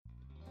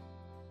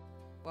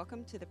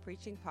Welcome to the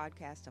preaching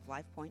podcast of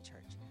Life Point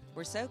Church.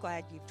 We're so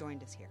glad you've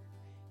joined us here.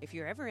 If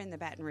you're ever in the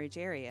Baton Rouge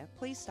area,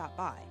 please stop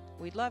by.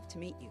 We'd love to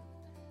meet you.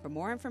 For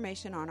more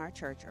information on our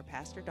church or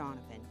Pastor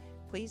Donovan,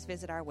 please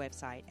visit our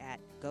website at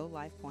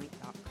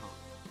golifepoint.com.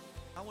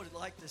 I would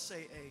like to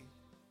say a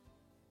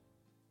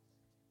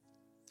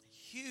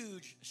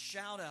huge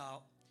shout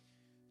out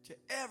to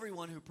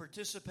everyone who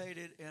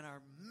participated in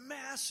our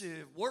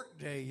massive work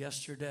day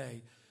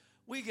yesterday.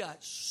 We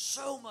got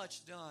so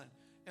much done.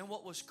 And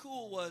what was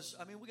cool was,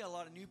 we got a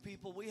lot of new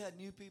people. We had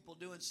new people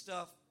doing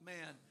stuff. Man,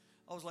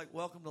 I was like,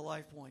 welcome to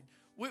Life Point.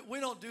 We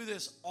don't do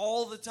this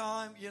all the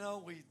time.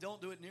 We don't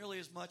do it nearly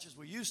as much as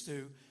we used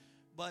to.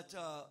 But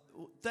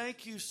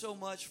thank you so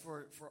much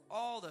for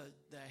all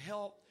the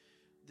help.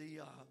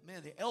 The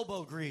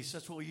elbow grease,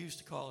 that's what we used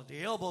to call it.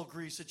 The elbow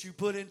grease that you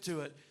put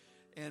into it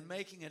and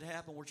making it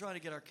happen. We're trying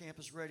to get our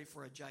campus ready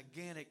for a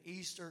gigantic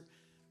Easter.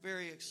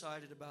 Very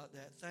excited about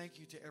that. Thank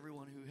you to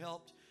everyone who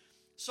helped.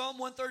 Psalm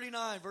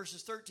 139,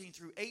 verses 13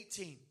 through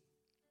 18.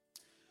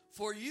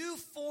 For you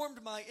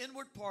formed my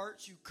inward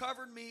parts, you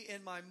covered me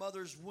in my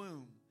mother's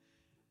womb.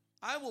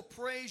 I will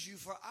praise you,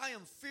 for I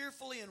am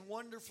fearfully and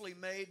wonderfully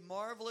made.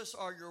 Marvelous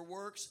are your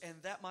works, and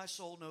that my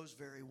soul knows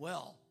very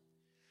well.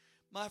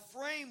 My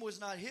frame was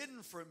not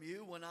hidden from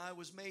you when I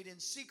was made in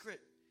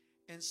secret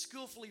and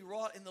skillfully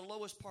wrought in the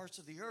lowest parts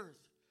of the earth.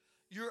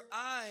 Your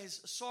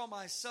eyes saw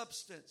my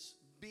substance,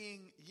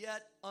 being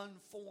yet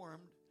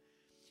unformed.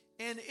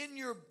 And in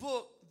your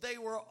book they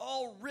were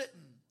all written,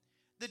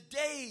 the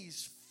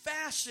days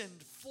fashioned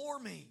for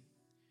me,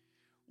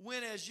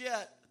 when as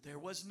yet there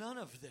was none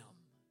of them.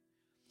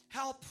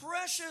 How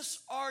precious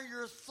are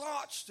your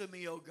thoughts to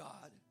me, O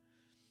God!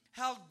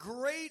 How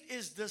great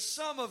is the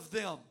sum of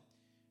them!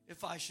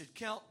 If I should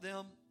count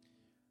them,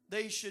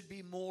 they should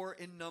be more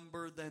in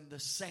number than the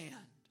sand.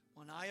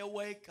 When I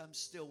awake, I'm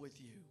still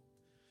with you.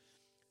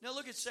 Now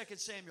look at 2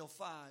 Samuel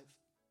 5,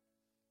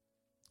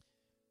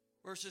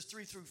 verses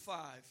 3 through 5.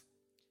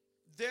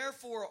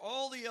 Therefore,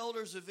 all the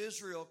elders of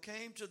Israel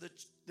came to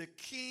the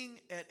king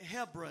at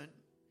Hebron,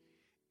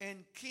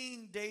 and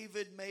King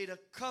David made a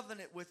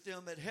covenant with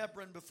them at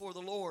Hebron before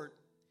the Lord.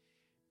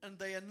 And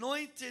they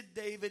anointed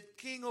David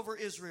king over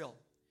Israel.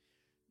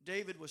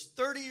 David was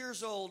 30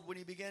 years old when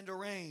he began to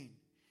reign,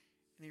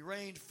 and he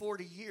reigned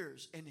 40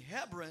 years. In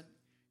Hebron,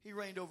 he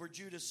reigned over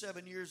Judah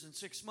 7 years and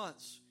 6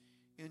 months.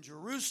 In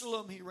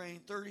Jerusalem, he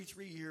reigned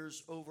 33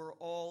 years over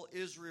all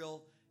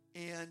Israel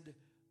and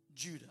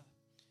Judah.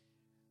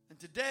 And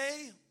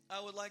today,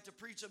 I would like to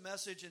preach a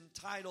message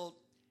entitled,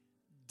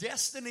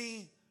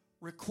 Destiny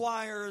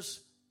Requires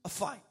a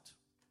Fight.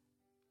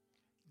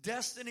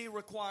 Destiny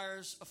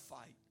requires a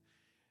fight.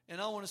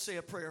 And I want to say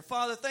a prayer.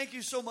 Father, thank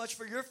you so much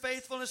for your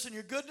faithfulness and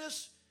your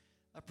goodness.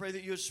 I pray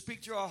that you would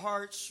speak to our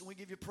hearts, and we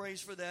give you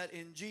praise for that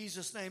in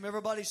Jesus' name.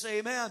 Everybody say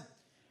amen.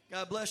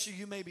 God bless you.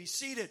 You may be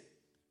seated.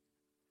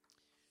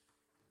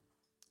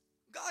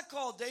 God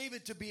called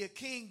David to be a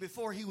king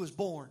before he was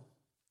born.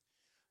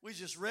 We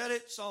just read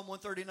it, Psalm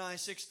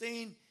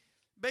 139:16.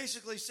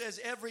 Basically says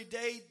every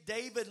day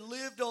David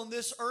lived on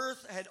this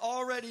earth had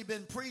already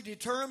been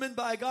predetermined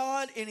by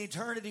God in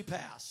eternity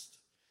past.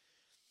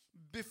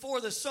 Before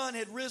the sun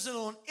had risen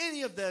on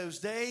any of those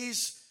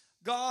days,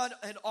 God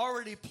had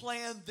already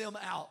planned them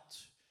out.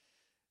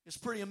 It's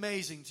pretty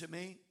amazing to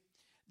me.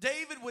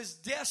 David was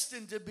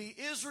destined to be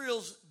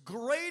Israel's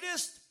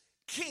greatest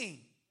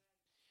king.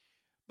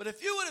 But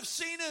if you would have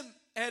seen him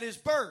at his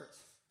birth,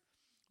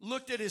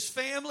 looked at his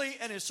family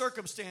and his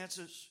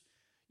circumstances,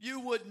 you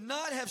would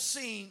not have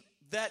seen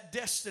that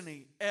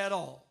destiny at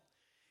all.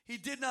 He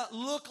did not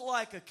look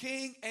like a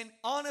king, and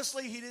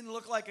honestly, he didn't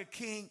look like a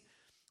king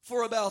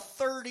for about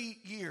 30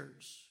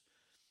 years.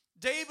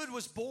 David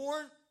was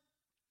born,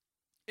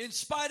 in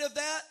spite of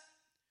that,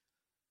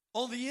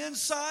 on the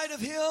inside of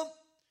him,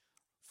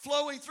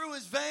 flowing through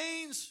his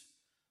veins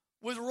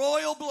with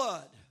royal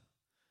blood.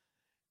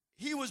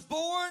 He was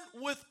born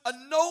with a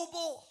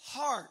noble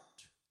heart.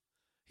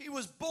 He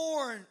was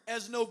born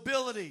as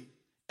nobility,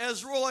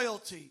 as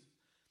royalty.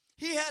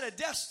 He had a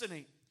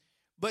destiny,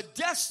 but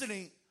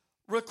destiny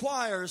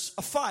requires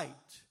a fight.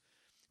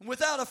 And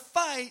without a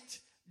fight,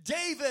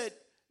 David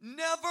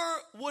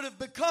never would have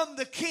become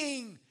the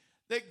king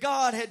that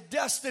God had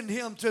destined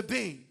him to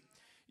be.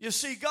 You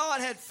see,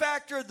 God had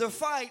factored the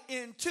fight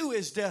into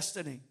his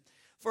destiny.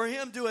 For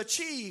him to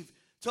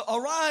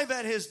arrive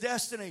at his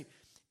destiny,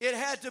 it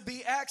had to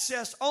be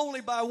accessed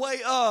only by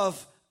way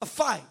of a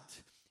fight.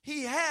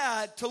 He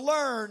had to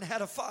learn how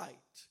to fight.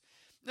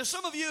 Now,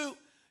 some of you,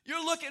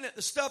 you're looking at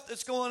the stuff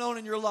that's going on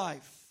in your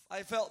life.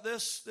 I felt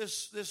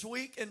this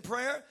week in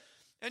prayer,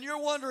 and you're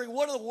wondering,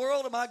 what in the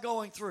world am I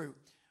going through?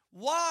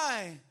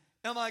 Why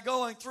am I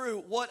going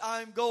through what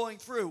I'm going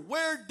through?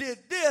 Where did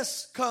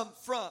this come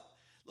from?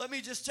 Let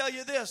me just tell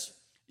you this.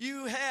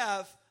 You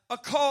have a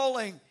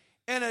calling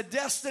and a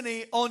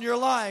destiny on your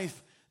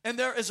life, and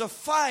there is a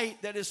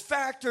fight that is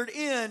factored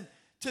in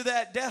to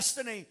that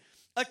destiny.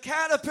 A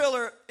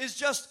caterpillar is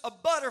just a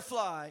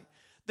butterfly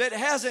that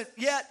hasn't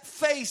yet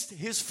faced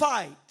his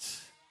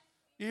fight.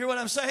 You hear what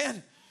I'm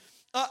saying?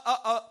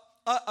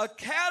 A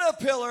caterpillar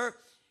caterpillar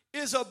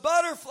is a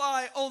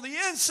butterfly on the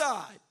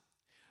inside,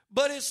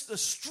 but it's the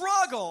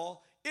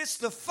struggle, it's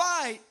the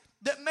fight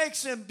that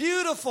makes him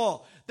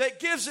beautiful, that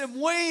gives him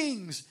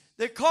wings,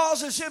 that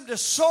causes him to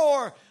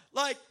soar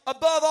like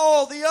above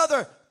all the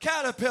other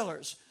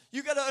caterpillars.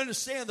 You got to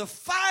understand, the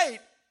fight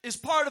is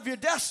part of your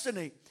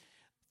destiny.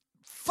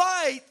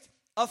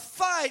 A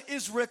fight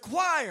is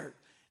required.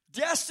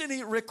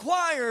 Destiny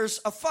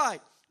requires a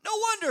fight. No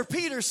wonder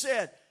Peter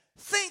said,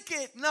 think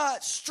it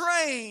not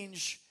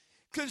strange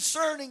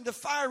concerning the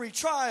fiery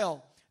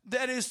trial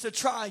that is to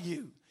try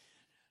you.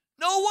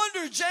 No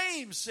wonder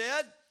James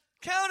said,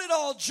 count it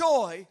all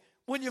joy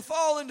when you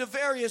fall into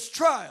various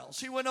trials.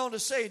 He went on to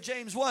say in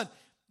James 1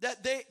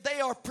 that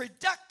they are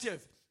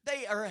productive.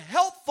 They are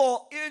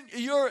helpful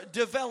in your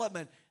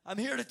development. I'm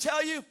here to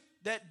tell you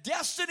that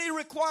destiny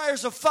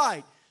requires a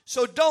fight.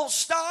 So don't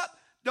stop,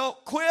 don't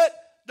quit,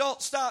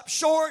 don't stop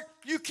short.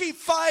 You keep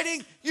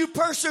fighting, you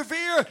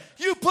persevere,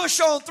 you push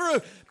on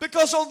through.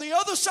 Because on the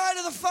other side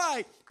of the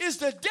fight is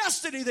the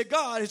destiny that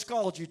God has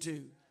called you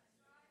to.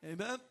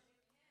 Amen?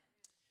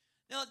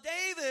 Now,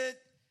 David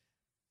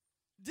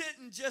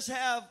didn't just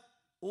have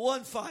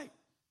one fight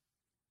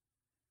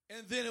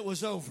and then it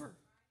was over.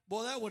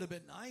 Boy, that would have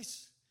been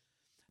nice.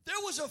 There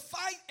was a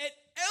fight at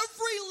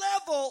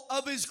every level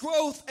of his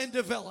growth and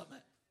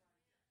development.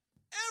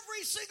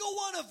 Every single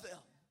one of them.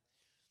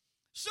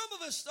 Some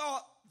of us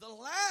thought the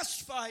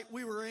last fight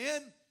we were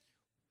in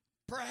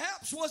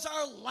perhaps was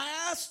our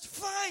last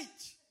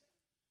fight.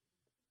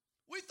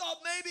 We thought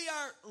maybe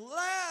our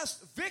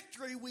last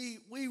victory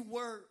we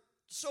were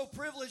so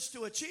privileged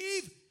to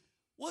achieve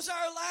was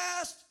our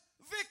last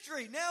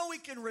victory. Now we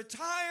can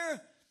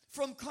retire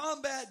from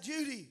combat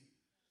duty.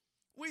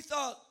 We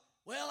thought,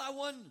 well, I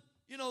won,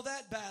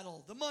 that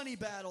battle, the money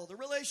battle, the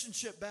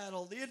relationship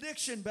battle, the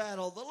addiction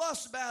battle, the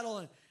lust battle,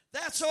 and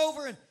that's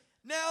over, and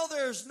now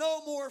there's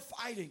no more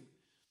fighting.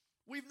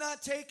 We've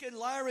not taken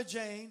Lyra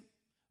Jane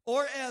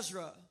or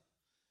Ezra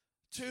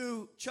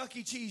to Chuck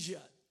E. Cheese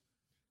yet.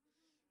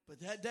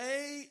 But that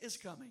day is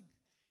coming.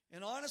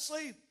 And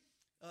honestly,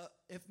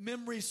 if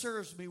memory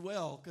serves me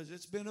well, because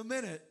it's been a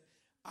minute,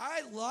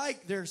 I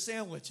like their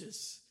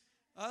sandwiches.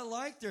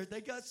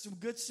 They got some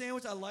good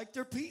sandwich. I like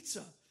their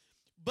pizza.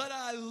 But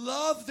I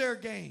love their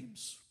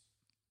games.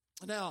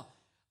 Now,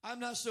 I'm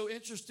not so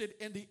interested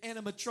in the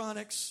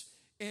animatronics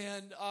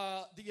and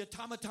the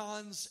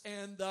automatons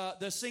and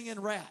the singing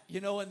rat,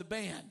 and the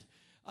band.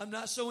 I'm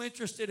not so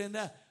interested in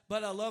that,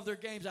 but I love their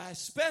games. I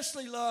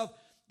especially love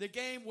the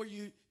game where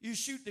you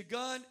shoot the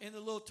gun and the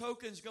little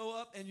tokens go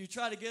up and you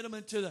try to get them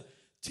into the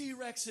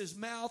T-Rex's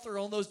mouth or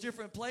on those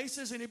different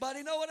places.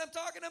 Anybody know what I'm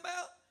talking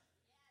about?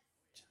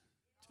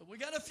 So we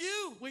got a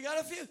few.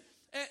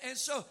 And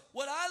so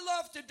what I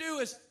love to do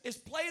is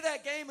play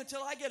that game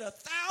until I get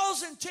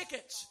 1,000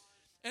 tickets.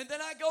 And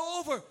then I go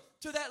over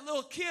to that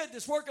little kid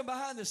that's working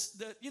behind the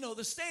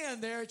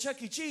stand there at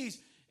Chuck E. Cheese.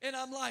 And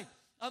I'm like,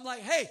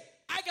 hey,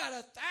 I got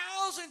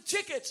 1,000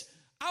 tickets.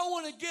 I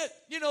want to get,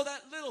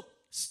 that little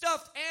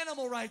stuffed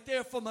animal right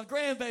there for my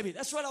grandbaby.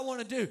 That's what I want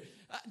to do.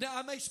 Now,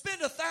 I may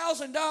spend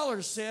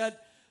 $1,000, said,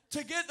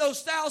 to get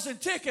those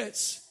 1,000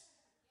 tickets.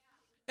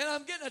 And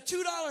I'm getting a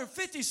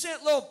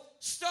 $2.50 little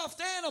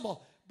stuffed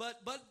animal.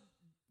 But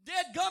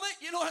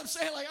dadgummit, you know what I'm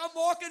saying? Like, I'm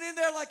walking in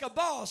there like a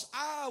boss.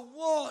 I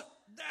want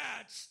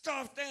that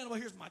stuffed animal.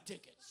 Here's my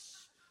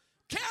tickets.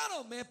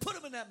 Count them, man. Put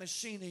them in that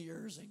machine of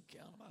yours and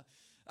count them out.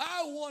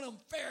 I want them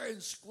fair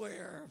and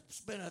square.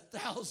 Spend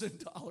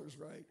 $1,000,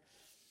 right?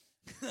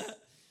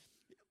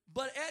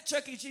 But at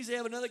Chuck E. Cheese, they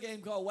have another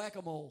game called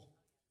Whack-A-Mole.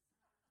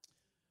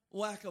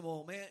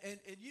 Whack-A-Mole, man.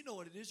 And you know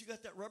what it is. You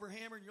got that rubber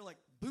hammer, and you're like,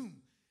 boom.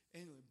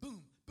 And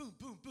boom, boom,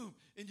 boom, boom.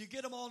 And you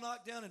get them all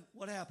knocked down, and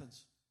what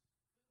happens?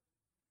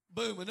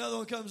 Boom, another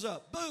one comes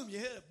up. Boom, you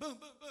hit it. Boom,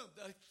 boom, boom.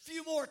 A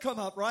few more come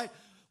up, right?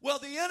 Well,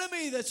 the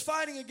enemy that's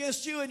fighting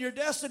against you and your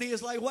destiny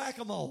is like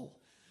whack-a-mole.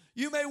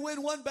 You may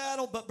win one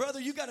battle, but brother,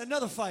 you got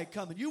another fight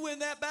coming. You win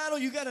that battle,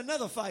 you got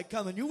another fight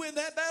coming. You win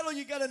that battle,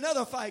 you got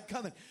another fight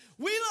coming.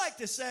 We like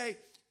to say,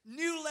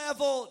 new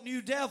level,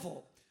 new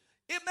devil.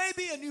 It may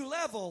be a new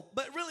level,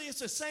 but really it's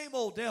the same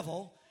old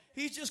devil.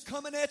 He's just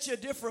coming at you a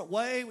different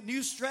way.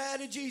 New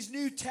strategies,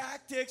 new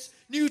tactics,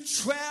 new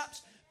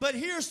traps. But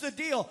here's the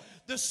deal.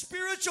 The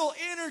spiritual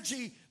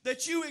energy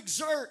that you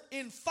exert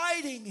in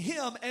fighting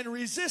him and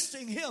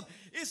resisting him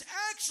is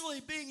actually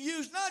being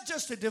used not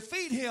just to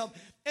defeat him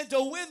and to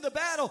win the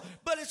battle,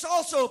 but it's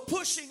also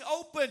pushing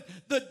open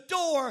the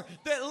door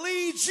that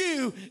leads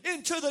you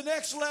into the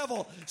next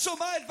level. So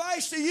my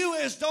advice to you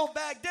is don't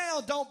back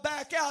down, don't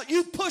back out.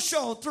 You push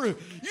on through.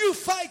 You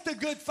fight the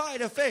good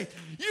fight of faith.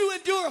 You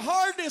endure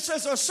hardness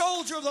as a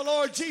soldier of the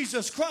Lord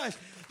Jesus Christ.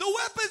 The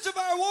weapons of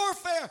our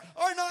warfare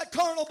are not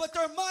carnal, but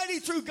they're mighty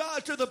through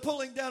God to the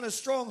pulling down of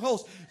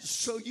strongholds.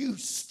 So you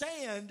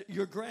stand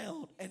your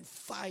ground and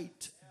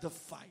fight the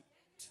fight.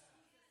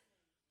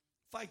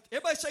 Fight.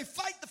 Everybody say,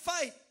 fight the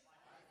fight.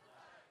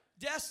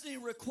 Destiny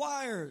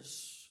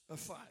requires a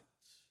fight.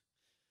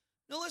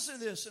 Now listen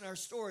to this in our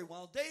story.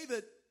 While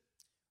David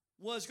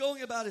was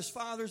going about his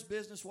father's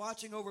business,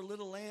 watching over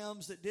little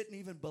lambs that didn't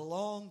even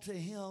belong to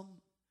him.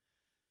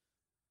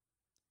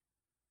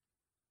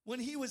 When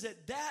he was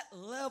at that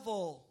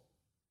level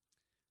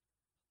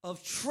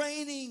of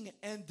training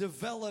and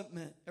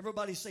development,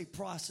 everybody say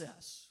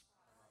process.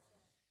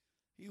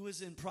 He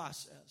was in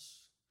process.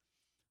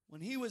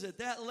 When he was at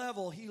that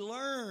level, he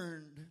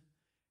learned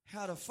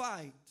how to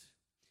fight.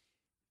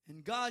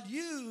 And God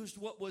used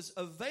what was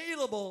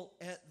available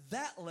at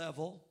that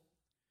level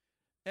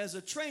as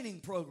a training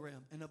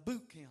program and a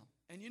boot camp.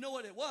 And you know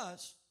what it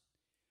was?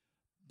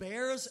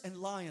 Bears and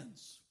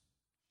lions.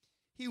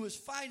 He was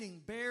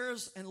fighting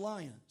bears and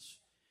lions.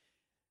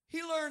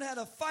 He learned how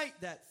to fight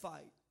that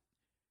fight.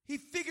 He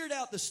figured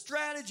out the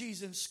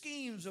strategies and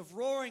schemes of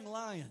roaring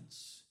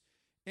lions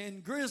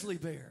and grizzly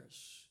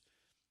bears.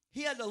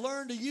 He had to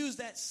learn to use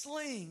that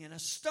sling and a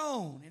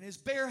stone in his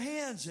bare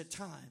hands at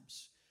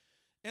times.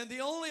 And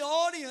the only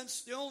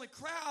audience, the only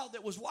crowd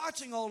that was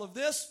watching all of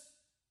this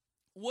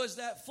was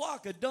that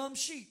flock of dumb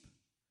sheep.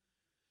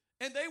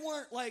 And they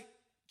weren't like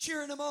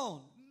cheering him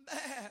on. Bah,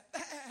 bah,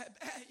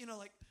 bah, you know,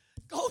 like,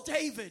 go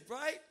David,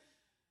 right?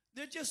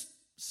 They're just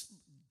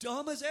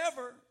dumb as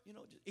ever, you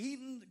know, just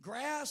eating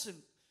grass and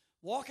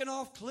walking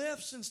off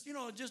cliffs and, you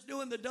know, just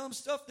doing the dumb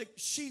stuff that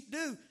sheep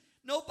do.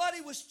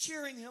 Nobody was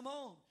cheering him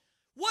on.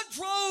 What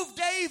drove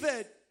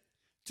David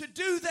to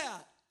do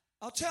that?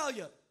 I'll tell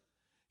you.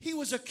 He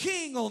was a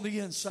king on the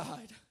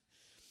inside.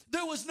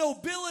 There was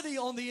nobility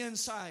on the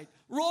inside,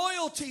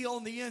 royalty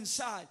on the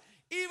inside,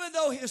 even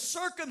though his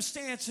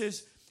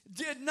circumstances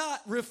did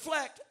not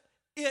reflect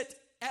it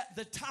at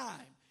the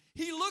time.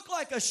 He looked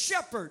like a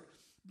shepherd,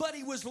 but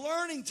he was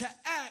learning to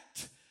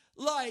act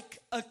like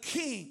a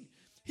king.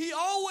 He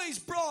always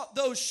brought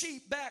those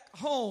sheep back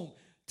home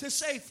to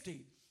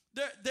safety.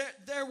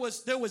 There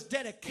was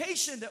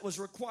dedication that was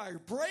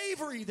required,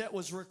 bravery that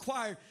was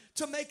required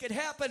to make it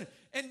happen,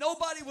 and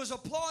nobody was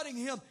applauding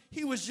him.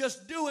 He was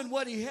just doing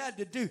what he had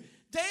to do.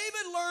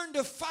 David learned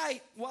to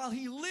fight while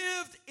he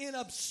lived in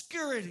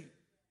obscurity.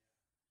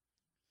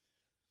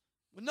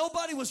 When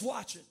nobody was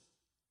watching,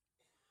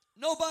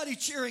 nobody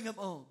cheering him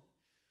on,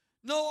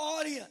 no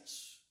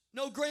audience,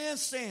 no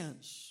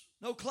grandstands,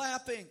 no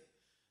clapping.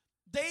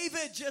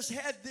 David just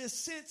had this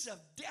sense of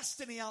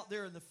destiny out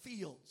there in the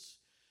fields.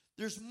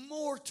 There's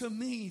more to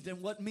me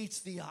than what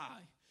meets the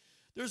eye.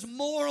 There's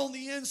more on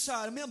the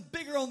inside. I mean, I'm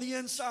bigger on the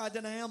inside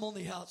than I am on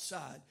the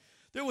outside.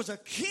 There was a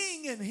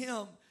king in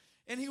him,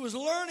 and he was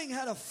learning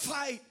how to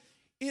fight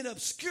in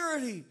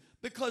obscurity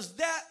because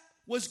that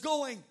was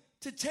going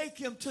to take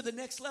him to the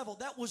next level.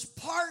 That was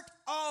part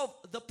of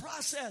the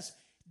process.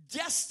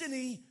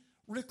 Destiny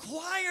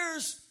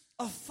requires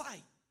a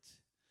fight.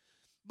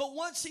 But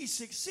once he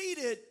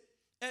succeeded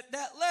at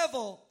that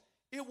level,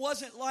 it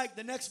wasn't like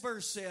the next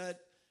verse said.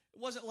 It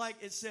wasn't like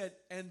it said,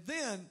 and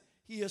then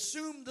he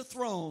assumed the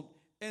throne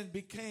and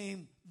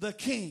became the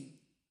king.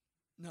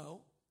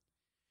 No,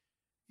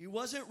 he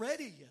wasn't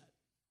ready yet.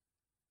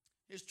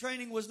 His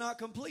training was not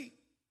complete.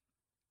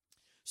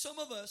 Some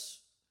of us,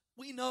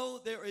 we know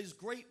there is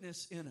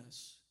greatness in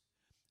us,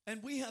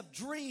 and we have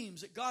dreams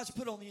that God's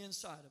put on the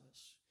inside of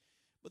us.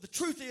 But the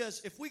truth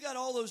is, if we got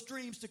all those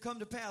dreams to come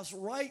to pass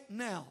right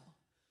now,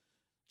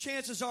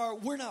 chances are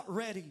we're not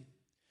ready.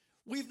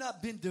 We've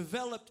not been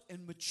developed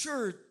and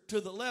matured to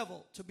the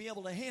level to be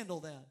able to handle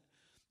that.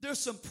 There's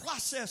some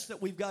process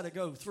that we've got to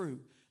go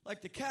through,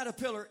 like the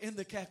caterpillar in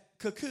the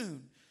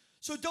cocoon.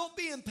 So don't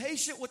be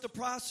impatient with the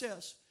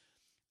process,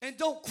 and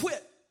don't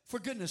quit, for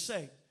goodness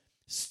sake.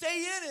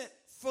 Stay in it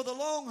for the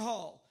long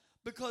haul,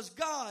 because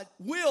God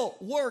will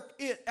work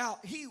it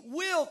out. He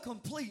will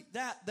complete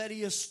that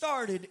he has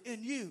started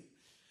in you.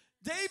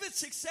 David's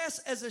success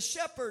as a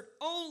shepherd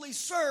only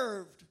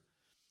served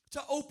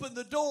to open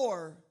the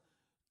door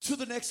to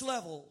the next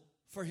level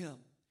for him.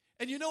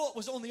 And you know what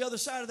was on the other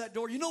side of that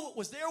door? You know what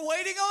was there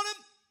waiting on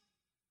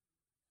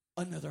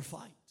him? Another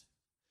fight.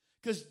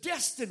 Because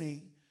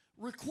destiny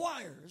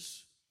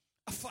requires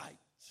a fight.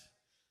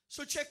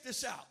 So check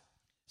this out.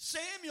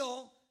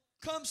 Samuel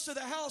comes to the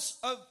house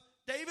of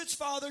David's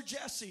father,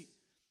 Jesse,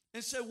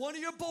 and said, one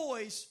of your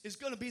boys is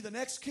going to be the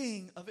next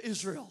king of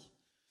Israel.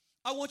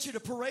 I want you to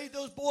parade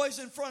those boys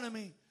in front of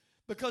me,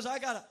 because I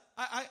got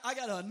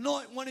to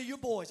anoint one of your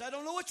boys. I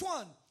don't know which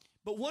one,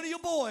 but one of your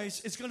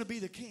boys is going to be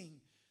the king.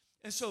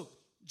 And so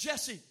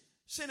Jesse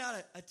sent out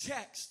a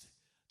text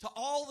to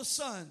all the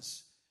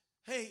sons.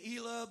 Hey,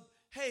 Eliab.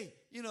 Hey,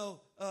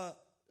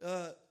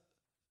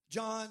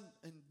 John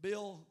and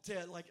Bill,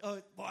 Ted. Like, oh,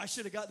 boy, I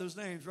should have got those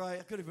names right.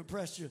 I could have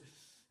impressed you.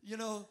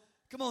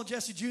 Come on,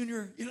 Jesse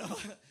Jr.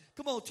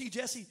 Come on, T.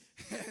 Jesse.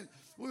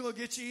 We're going to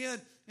get you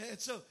in. And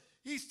so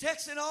he's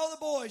texting all the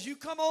boys. You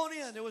come on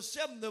in. There was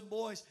 7 of them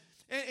boys.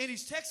 And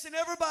he's texting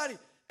everybody.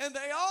 And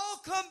they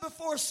all come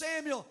before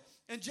Samuel.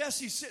 And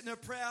Jesse's sitting there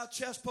proud,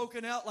 chest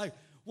poking out like,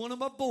 one of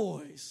my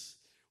boys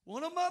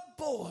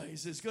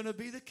is going to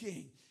be the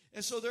king.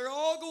 And so they're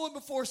all going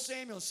before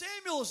Samuel.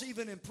 Samuel's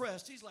even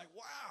impressed. He's like,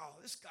 wow,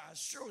 this guy's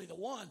surely the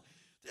one.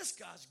 This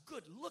guy's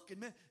good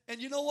looking, man.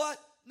 And you know what?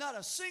 Not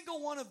a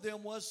single one of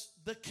them was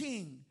the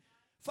king.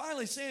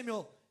 Finally,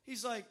 Samuel,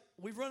 he's like,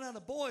 we've run out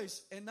of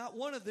boys, and not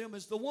one of them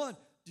is the one.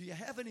 Do you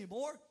have any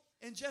more?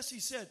 And Jesse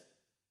said,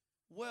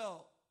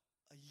 well,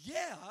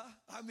 yeah.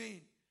 I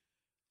mean,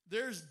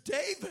 there's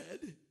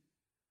David,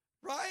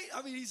 right?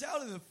 I mean, he's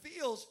out in the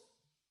fields.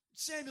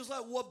 Samuel's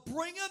like, well,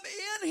 bring him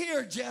in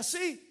here,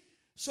 Jesse.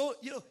 So,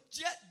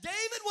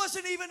 David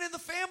wasn't even in the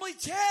family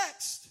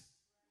text.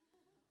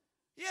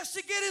 He has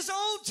to get his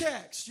own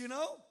text,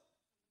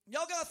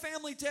 Y'all got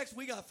family text?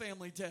 We got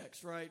family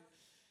text, right?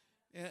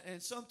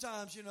 And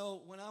sometimes,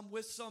 when I'm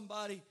with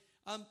somebody,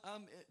 I'm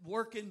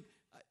working,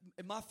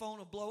 and my phone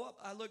will blow up.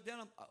 I look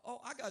down,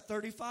 I got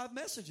 35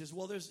 messages.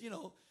 Well, there's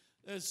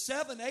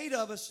 7, 8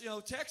 of us,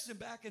 texting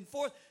back and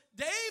forth.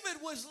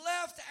 David was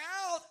left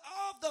out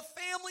of the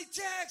family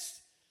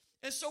text.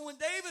 And so when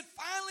David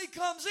finally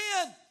comes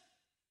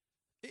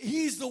in,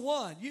 he's the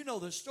one. You know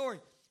the story.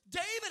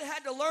 David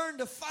had to learn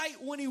to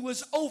fight when he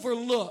was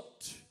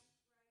overlooked.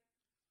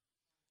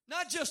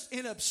 Not just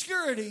in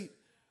obscurity,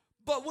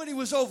 but when he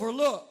was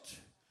overlooked.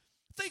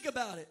 Think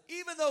about it.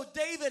 Even though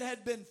David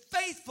had been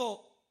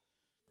faithful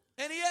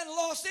and he hadn't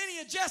lost any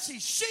of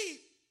Jesse's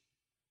sheep,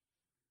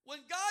 when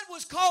God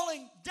was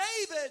calling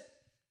David,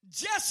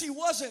 Jesse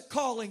wasn't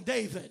calling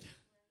David.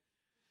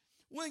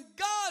 When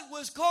God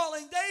was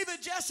calling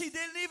David, Jesse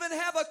didn't even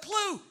have a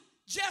clue.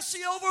 Jesse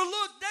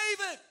overlooked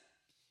David.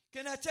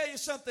 Can I tell you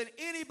something?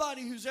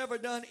 Anybody who's ever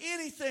done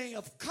anything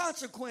of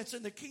consequence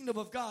in the kingdom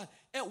of God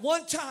at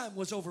one time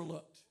was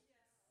overlooked.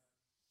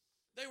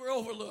 They were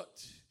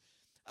overlooked.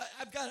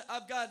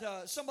 I've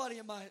got somebody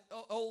in my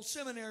old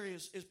seminary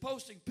is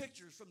posting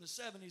pictures from the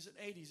 70s and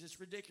 80s. It's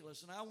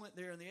ridiculous. And I went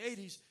there in the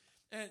 80s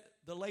and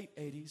the late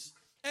 80s.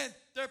 And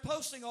they're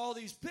posting all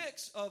these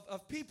pics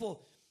of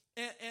people.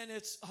 And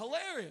it's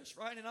hilarious,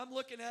 right? And I'm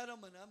looking at them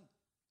and I'm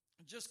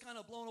just kind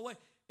of blown away.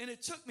 And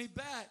it took me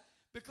back.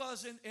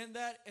 Because in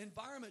that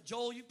environment,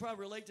 Joel, you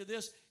probably relate to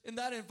this. In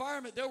that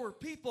environment, there were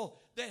people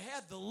that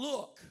had the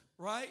look,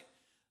 right?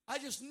 I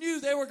just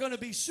knew they were going to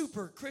be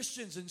super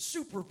Christians and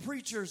super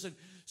preachers and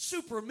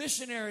super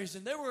missionaries.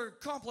 And they were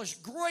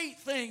accomplished great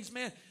things,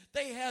 man.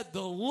 They had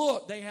the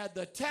look. They had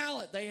the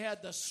talent. They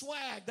had the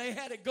swag. They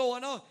had it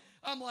going on.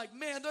 I'm like,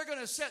 man, they're going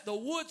to set the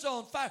woods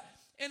on fire.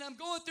 And I'm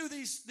going through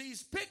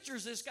these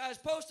pictures this guy's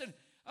posting.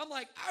 I'm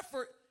like,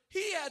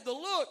 he had the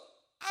look.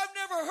 I've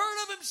never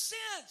heard of him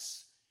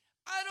since.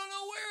 I don't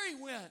know where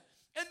he went.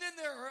 And then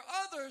there are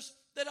others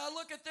that I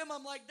look at them,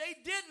 I'm like, they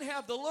didn't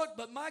have the look,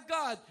 but my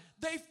God,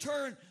 they've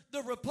turned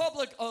the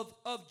Republic of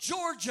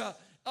Georgia,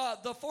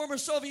 the former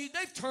Soviet,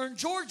 they've turned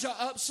Georgia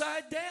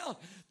upside down.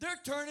 They're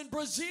turning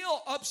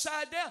Brazil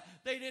upside down.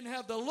 They didn't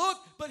have the look,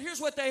 but here's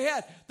what they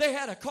had. They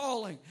had a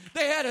calling.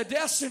 They had a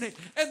destiny,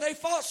 and they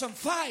fought some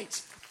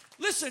fights.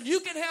 Listen, you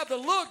can have the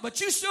look,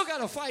 but you still got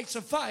to fight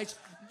some fights.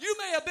 You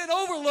may have been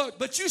overlooked,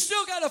 but you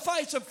still got to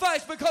fight some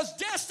fights because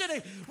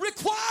destiny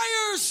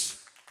requires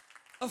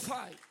a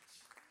fight.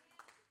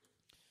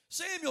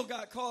 Samuel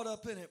got caught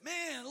up in it.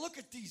 Man, look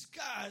at these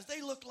guys.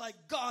 They look like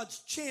God's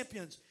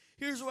champions.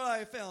 Here's what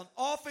I found.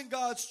 Often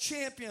God's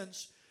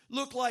champions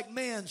look like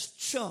man's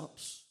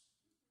chumps.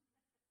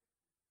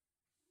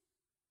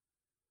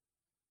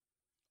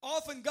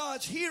 Often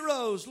God's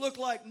heroes look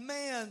like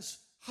man's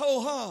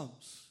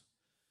ho-hums.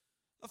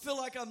 I feel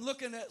like I'm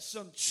looking at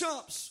some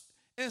chumps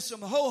and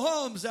some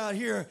ho-hums out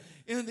here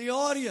in the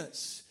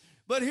audience.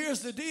 But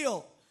here's the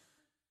deal.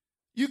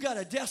 You got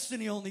a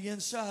destiny on the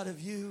inside of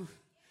you.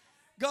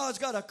 God's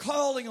got a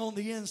calling on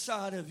the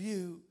inside of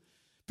you.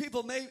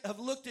 People may have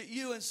looked at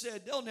you and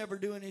said, they'll never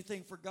do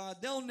anything for God.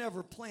 They'll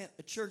never plant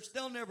a church.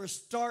 They'll never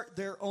start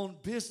their own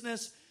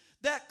business.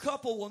 That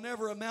couple will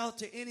never amount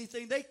to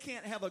anything. They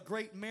can't have a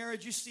great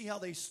marriage. You see how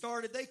they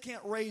started. They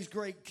can't raise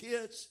great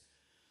kids.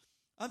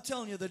 I'm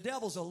telling you, the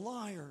devil's a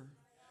liar.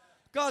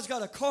 God's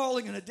got a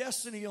calling and a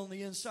destiny on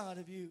the inside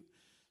of you.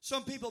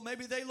 Some people,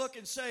 maybe they look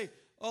and say,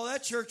 oh,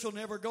 that church will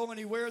never go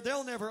anywhere.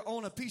 They'll never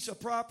own a piece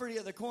of property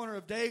at the corner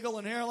of Daigle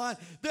and Airline.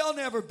 They'll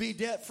never be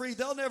debt-free.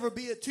 They'll never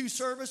be at 2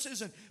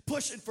 services and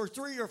pushing for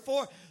 3 or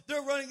 4.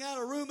 They're running out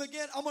of room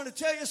again. I'm going to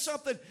tell you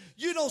something.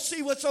 You don't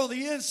see what's on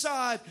the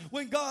inside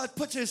when God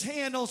puts his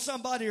hand on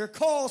somebody or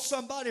calls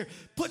somebody or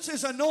puts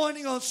his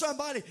anointing on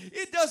somebody.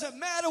 It doesn't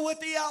matter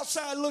what the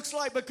outside looks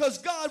like because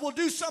God will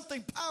do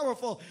something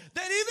powerful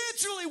that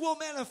eventually will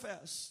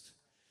manifest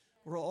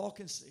where all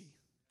can see.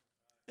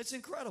 It's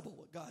incredible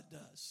what God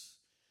does.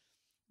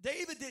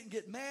 David didn't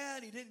get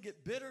mad. He didn't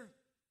get bitter.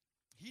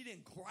 He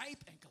didn't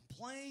gripe and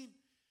complain.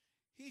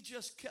 He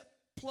just kept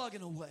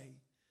plugging away.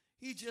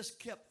 He just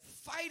kept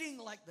fighting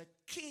like the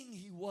king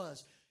he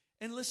was.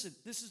 And listen,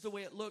 this is the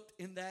way it looked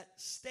in that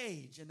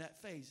stage, in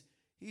that phase.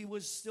 He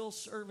was still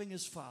serving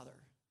his father.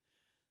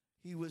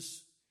 He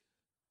was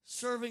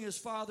serving his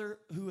father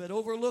who had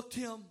overlooked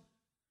him.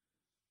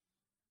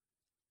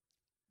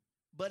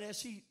 But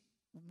as he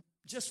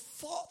just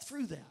fought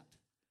through that,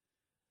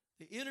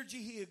 the energy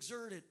he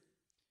exerted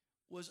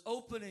was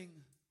opening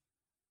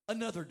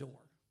another door.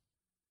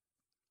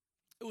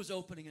 It was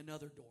opening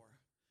another door.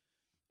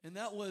 And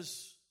that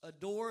was a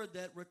door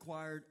that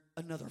required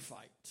another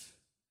fight.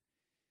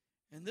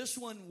 And this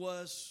one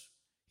was,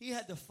 he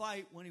had to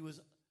fight when he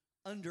was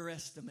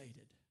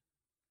underestimated.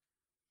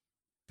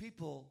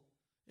 People,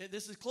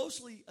 this is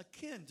closely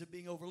akin to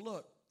being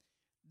overlooked.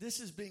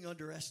 This is being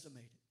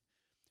underestimated.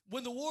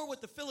 When the war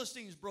with the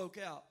Philistines broke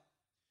out,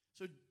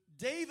 so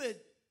David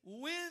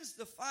wins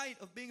the fight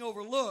of being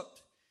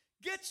overlooked,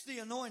 gets the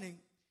anointing,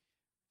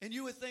 and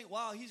you would think,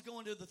 wow, he's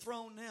going to the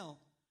throne now.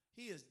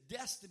 He is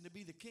destined to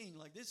be the king.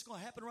 Like, this is going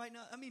to happen right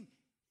now. I mean,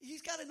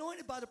 he's got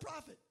anointed by the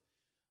prophet.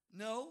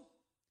 No.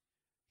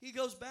 He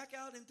goes back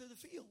out into the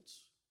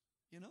fields,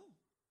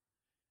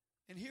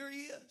 And here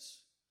he is.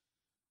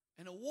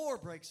 And a war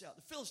breaks out.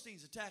 The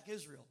Philistines attack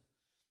Israel.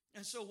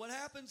 And so what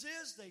happens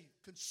is they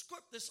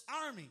conscript this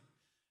army.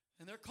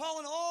 And they're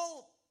calling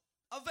all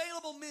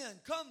available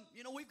men. Come,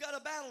 we've got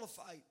a battle to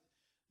fight.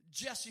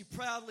 Jesse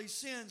proudly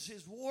sends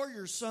his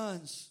warrior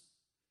sons.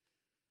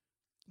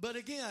 But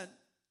again,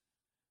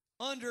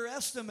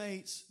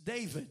 underestimates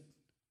David.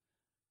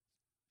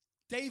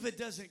 David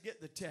doesn't get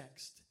the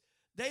text.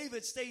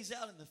 David stays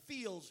out in the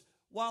fields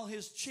while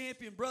his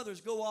champion brothers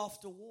go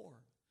off to war.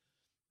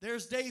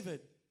 There's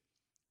David.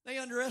 They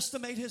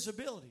underestimate his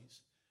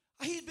abilities.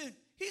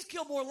 He's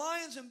killed more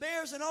lions and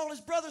bears than all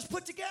his brothers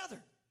put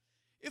together.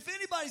 If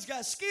anybody's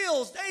got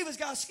skills, David's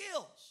got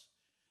skills.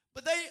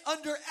 But they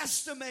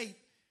underestimate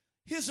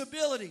his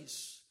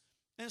abilities.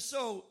 And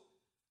so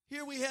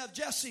here we have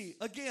Jesse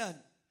again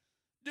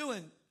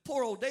doing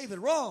poor old David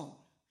wrong.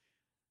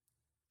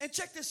 And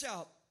check this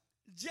out.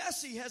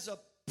 Jesse has a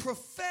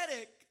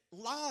prophetic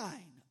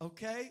line,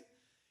 okay?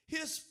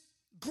 His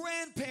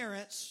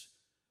grandparents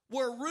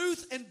were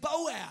Ruth and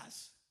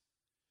Boaz.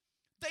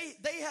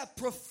 They have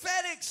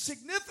prophetic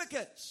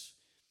significance.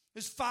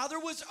 His father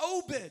was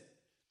Obed.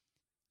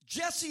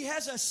 Jesse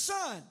has a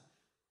son.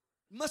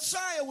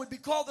 Messiah would be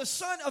called the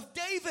son of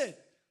David.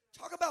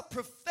 Talk about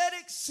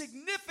prophetic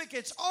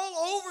significance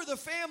all over the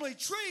family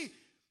tree.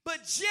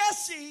 But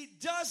Jesse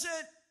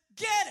doesn't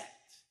get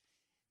it.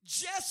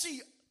 Jesse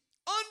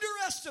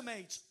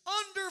underestimates,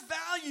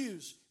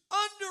 undervalues,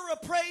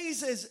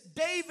 underappraises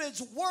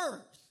David's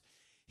worth.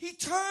 He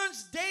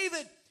turns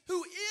David,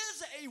 who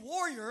is a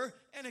warrior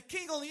and a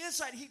king on the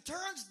inside, he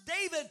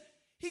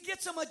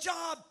gets him a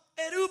job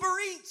at Uber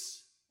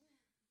Eats.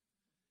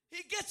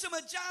 He gets him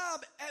a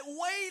job at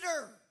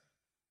waiter.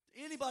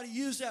 Anybody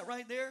use that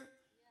right there?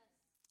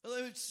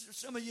 Yes.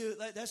 Some of you,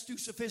 that's too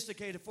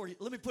sophisticated for you.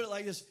 Let me put it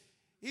like this.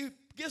 He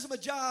gives him a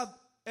job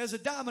as a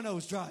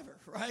Domino's driver,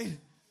 right?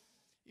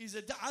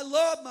 I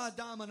love my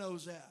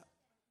Domino's app.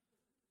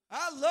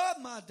 I love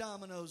my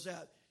Domino's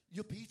app.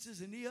 Your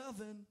pizza's in the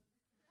oven.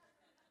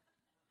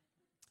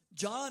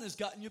 John has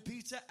gotten your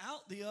pizza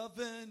out the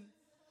oven.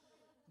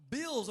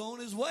 Bill's on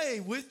his way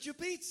with your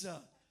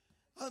pizza.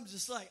 I'm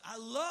just like, I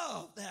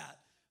love that.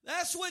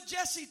 That's what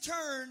Jesse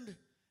turned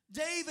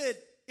David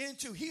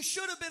into. He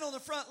should have been on the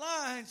front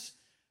lines,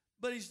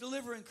 but he's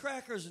delivering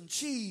crackers and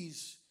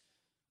cheese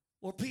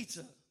or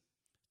pizza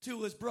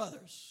to his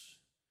brothers.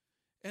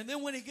 And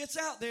then when he gets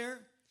out there,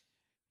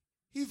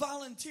 he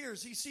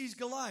volunteers. He sees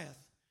Goliath.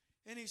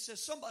 And he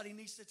says, somebody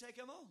needs to take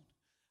him on.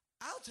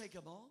 I'll take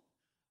him on.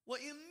 Well,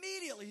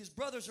 immediately his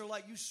brothers are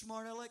like, you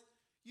smart aleck,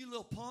 you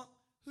little punk,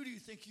 who do you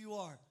think you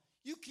are?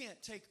 You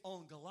can't take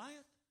on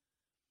Goliath.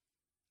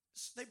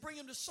 They bring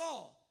him to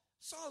Saul.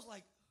 Saul's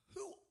like,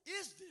 who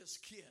is this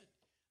kid?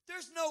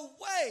 There's no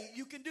way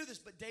you can do this.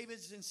 But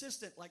David's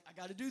insistent, like, I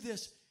got to do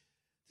this.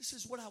 This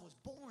is what I was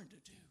born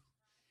to do.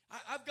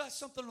 I've got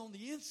something on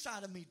the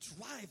inside of me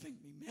driving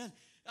me, man.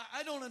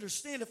 I don't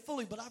understand it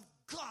fully, but I've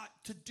got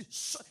to do.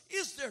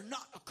 Is there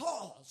not a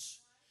cause?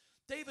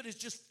 David is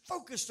just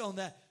focused on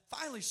that.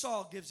 Finally,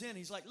 Saul gives in.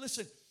 He's like,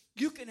 listen,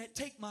 you can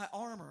take my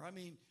armor. I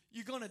mean,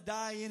 you're going to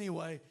die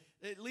anyway.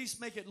 At least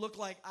make it look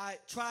like I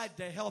tried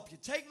to help you.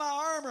 Take my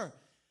armor.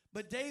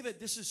 But David,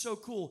 this is so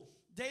cool.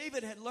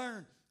 David had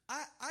learned,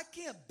 I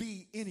can't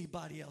be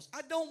anybody else.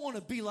 I don't want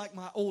to be like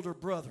my older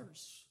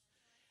brothers.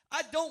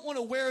 I don't want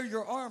to wear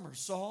your armor,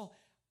 Saul.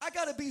 I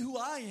got to be who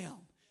I am.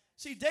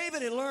 See,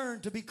 David had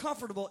learned to be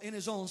comfortable in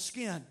his own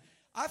skin.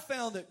 I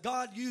found that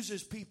God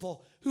uses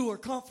people who are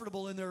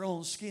comfortable in their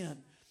own skin.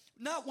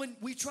 Not when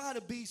we try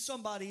to be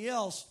somebody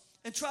else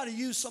and try to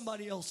use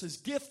somebody else's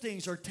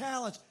giftings or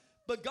talents,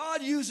 but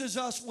God uses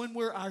us when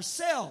we're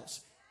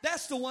ourselves.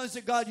 That's the ones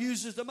that God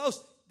uses the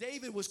most.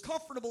 David was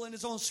comfortable in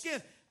his own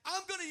skin.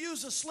 I'm going to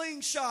use a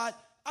slingshot.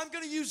 I'm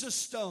going to use a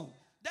stone.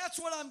 That's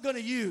what I'm going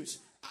to use.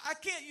 I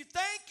can't,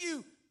 thank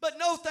you, but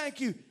no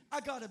thank you. I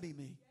got to be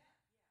me.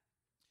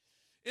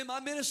 In my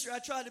ministry, I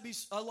tried to be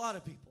a lot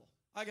of people.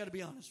 I got to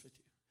be honest with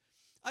you.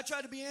 I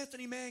tried to be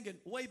Anthony Mangun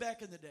way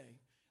back in the day.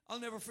 I'll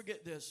never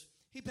forget this.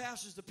 He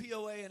pastors the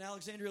POA in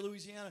Alexandria,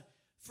 Louisiana.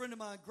 Friend of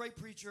mine, great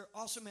preacher,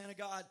 awesome man of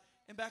God.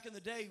 And back in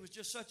the day, he was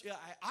just I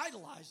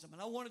idolized him,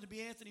 and I wanted to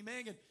be Anthony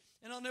Mangun.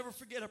 And I'll never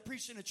forget, I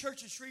preached in a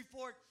church in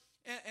Shreveport,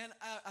 and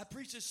I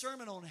preached a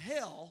sermon on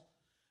hell,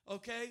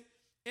 okay?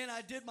 And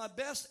I did my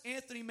best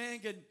Anthony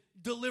Mangun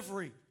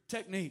delivery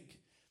technique.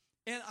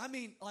 And I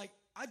mean, like,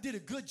 I did a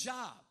good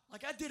job.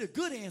 Like, I did a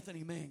good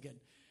Anthony Mangun.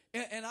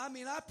 And I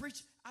mean, I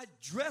preached, I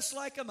dressed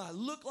like him. I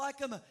looked like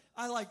him.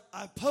 I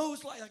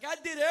posed like I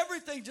did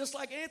everything just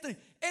like Anthony.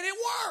 And it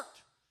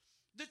worked.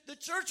 The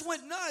church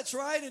went nuts,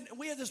 right? And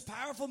we had this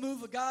powerful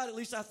move of God. At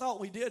least I thought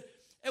we did.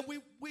 And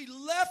we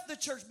left the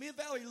church. Me and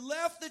Valerie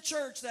left the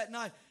church that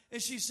night.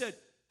 And she said,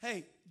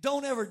 hey,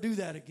 don't ever do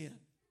that again.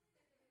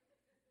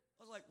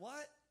 I was like,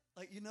 what?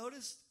 Like, you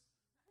noticed?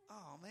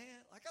 Oh, man.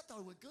 Like, I thought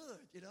it went good,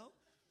 you know?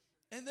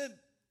 And then,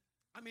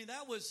 I mean,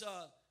 that was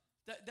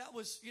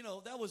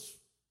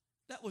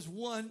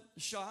one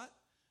shot.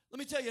 Let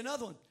me tell you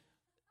another one.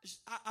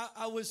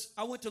 I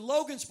went to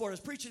Logansport. I was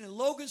preaching in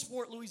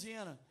Logansport,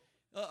 Louisiana,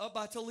 up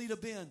by Toledo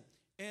Bend.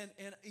 And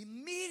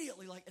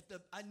immediately,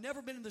 I'd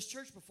never been in this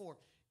church before.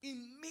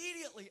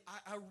 Immediately,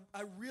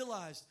 I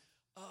realized,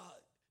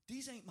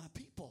 these ain't my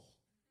people.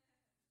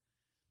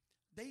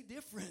 They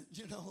different,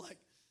 you know, like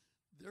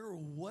they're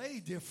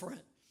way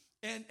different.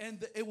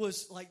 And it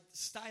was like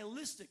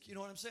stylistic, you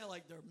know what I'm saying?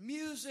 Like their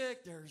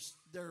music,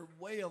 their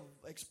way of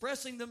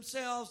expressing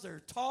themselves,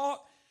 their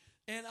talk.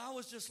 And I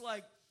was just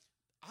like,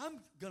 I'm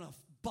going to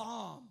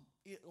bomb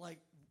it like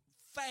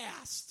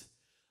fast.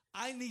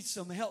 I need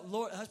some help.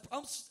 Lord,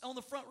 I'm on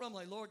the front row. I'm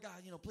like, Lord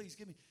God, you know, please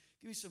give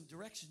me some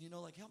direction, you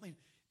know, like help me.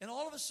 And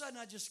all of a sudden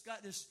I just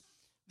got this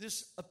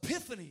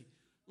epiphany,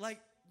 like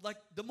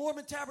the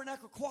Mormon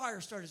Tabernacle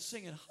Choir started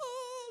singing,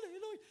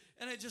 hallelujah.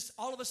 And it just,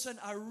 all of a sudden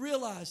I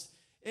realized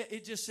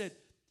it just said,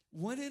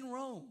 when in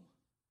Rome.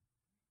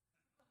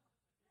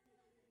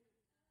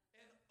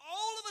 And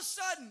all of a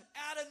sudden,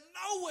 out of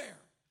nowhere,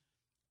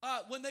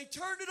 when they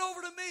turned it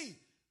over to me,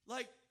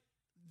 like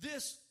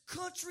this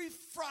country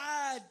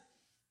fried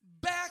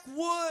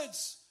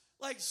backwoods,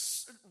 like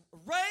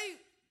Ray,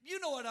 you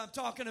know what I'm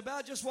talking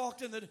about, just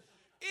walked in it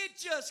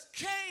just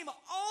came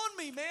on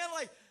me, man,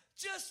 like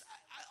just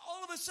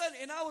all of a sudden,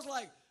 and I was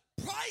like,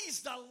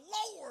 praise the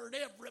Lord,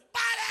 everybody.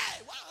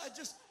 Wow,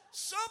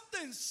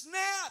 something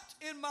snapped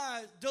in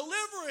my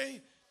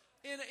delivery,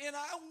 and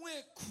I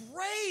went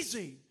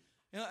crazy.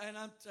 And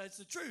that's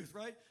the truth,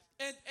 right?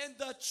 And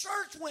the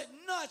church went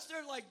nuts.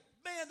 They're like,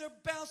 man, they're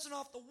bouncing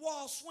off the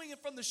wall, swinging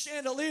from the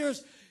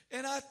chandeliers.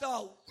 And I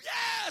thought,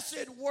 yes,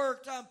 it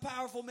worked. I'm a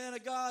powerful man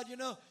of God, you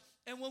know.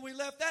 And when we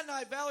left that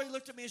night, Valerie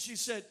looked at me and she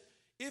said,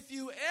 if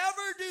you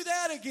ever do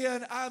that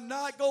again, I'm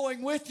not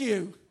going with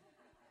you.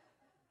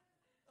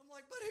 I'm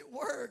like, but it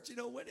worked, you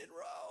know, when in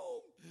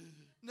Rome.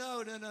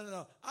 No.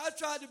 I've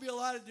tried to be a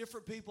lot of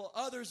different people,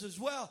 others as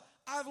well.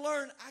 I've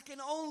learned I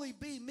can only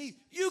be me.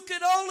 You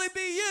can only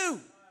be you.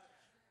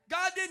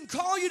 God didn't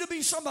call you to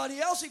be somebody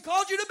else. He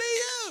called you to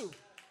be you.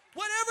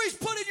 Whatever he's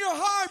put in your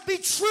heart, be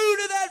true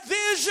to that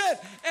vision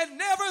and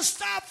never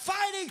stop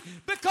fighting,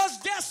 because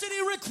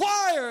destiny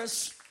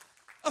requires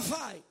a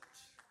fight.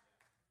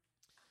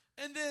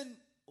 And then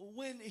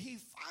when he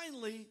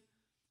finally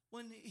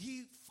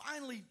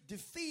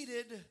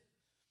defeated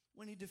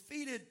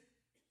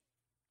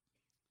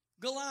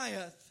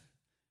Goliath,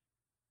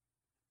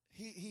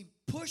 he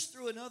pushed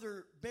through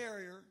another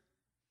barrier,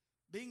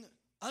 being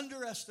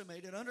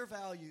underestimated,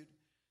 undervalued,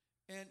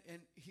 and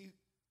he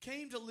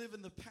came to live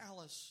in the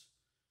palace.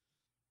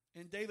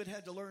 And David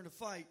had to learn to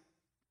fight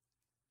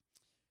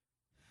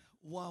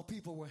while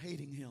people were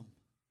hating him,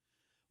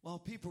 while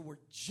people were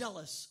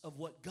jealous of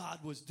what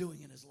God was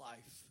doing in his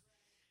life.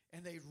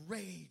 And they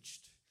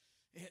raged,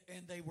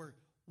 and they were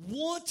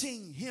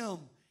wanting him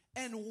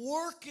and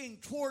working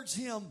towards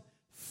him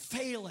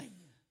failing.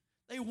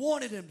 They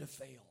wanted him to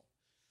fail.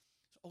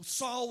 So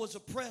Saul was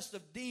oppressed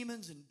of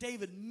demons, and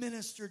David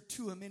ministered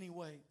to him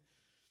anyway.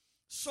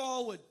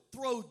 Saul would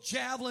throw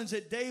javelins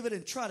at David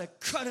and try to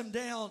cut him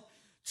down,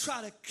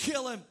 try to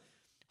kill him,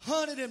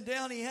 hunted him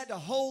down. He had to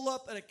hole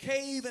up in a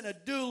cave in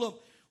Adullam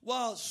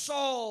while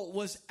Saul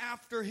was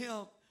after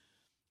him.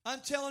 I'm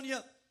telling you,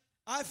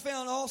 I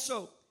found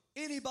also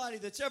anybody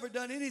that's ever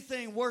done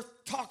anything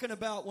worth talking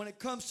about when it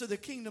comes to the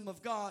kingdom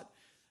of God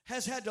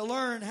has had to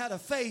learn how to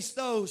face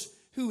those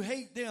who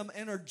hate them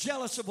and are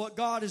jealous of what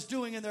God is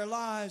doing in their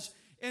lives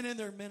and in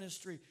their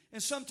ministry.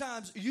 And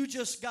sometimes you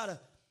just got to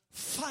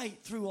fight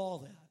through all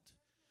that.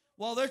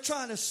 While they're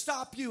trying to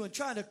stop you and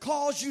trying to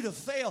cause you to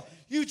fail,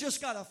 you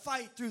just got to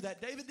fight through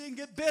that. David didn't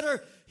get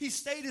bitter. He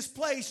stayed his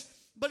place,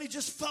 but he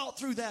just fought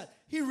through that.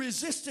 He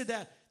resisted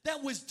that.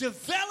 That was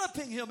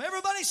developing him.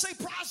 Everybody say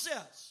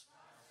process.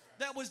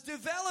 That was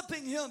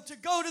developing him to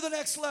go to the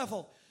next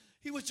level.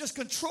 He was just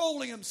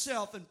controlling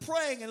himself and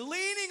praying and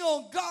leaning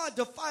on God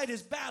to fight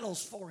his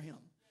battles for him.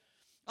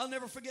 I'll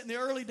never forget in the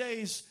early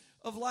days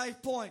of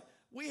Life Point,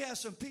 we had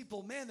some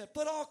people, man, that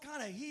put all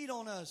kind of heat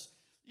on us.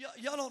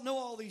 Y'all don't know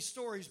all these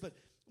stories, but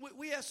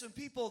we had some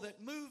people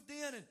that moved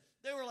in, and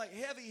they were like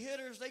heavy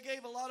hitters. They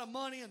gave a lot of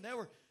money, and they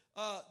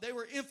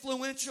were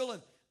influential,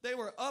 and they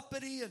were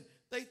uppity, and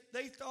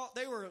they thought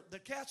they were the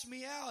catch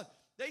me out.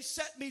 They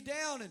set me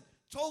down and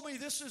told me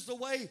this is the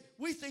way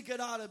we think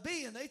it ought to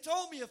be, and they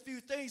told me a few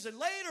things. And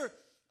later,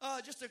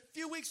 just a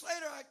few weeks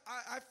later,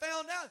 I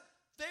found out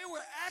they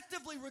were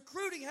actively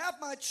recruiting half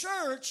my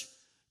church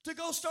to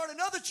go start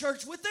another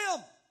church with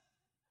them.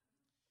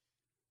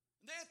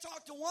 They I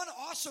talked to one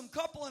awesome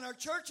couple in our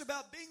church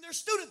about being their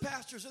student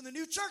pastors in the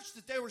new church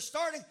that they were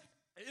starting.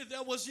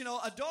 That was,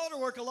 a daughter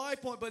work of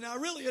Life Point, but now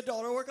really a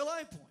daughter work of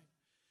Life Point.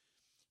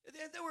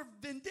 They were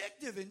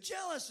vindictive and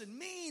jealous and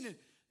mean and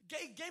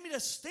gave me the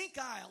stink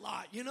eye a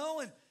lot,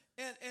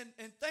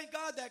 and thank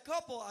God that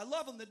couple, I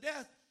love them to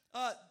death,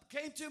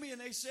 came to me and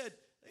they said,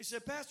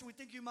 Pastor, we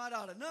think you might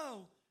ought to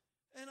know.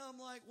 And I'm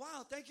like,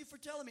 wow, thank you for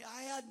telling me.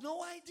 I had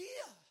no idea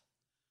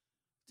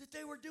that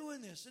they were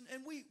doing this.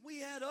 And we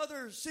had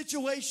other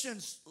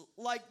situations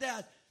like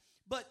that.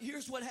 But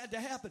here's what had to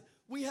happen.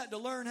 We had to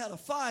learn how to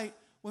fight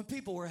when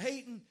people were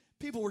hating.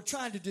 People were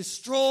trying to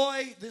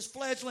destroy this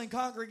fledgling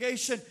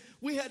congregation.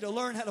 We had to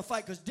learn how to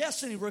fight because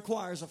destiny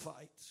requires a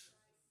fight.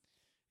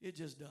 It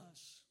just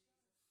does.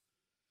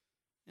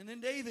 And then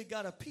David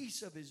got a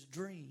piece of his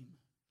dream.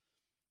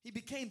 He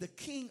became the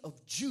king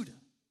of Judah.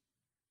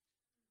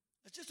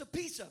 That's just a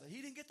piece of it.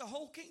 He didn't get the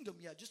whole kingdom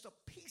yet, just a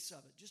piece of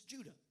it, just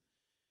Judah.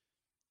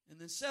 And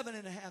then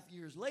 7.5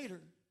 years later,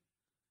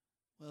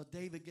 well,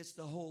 David gets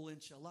the whole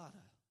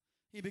enchilada.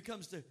 He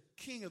becomes the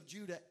king of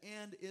Judah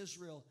and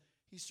Israel.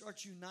 He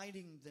starts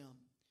uniting them.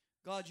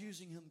 God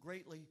using him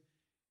greatly.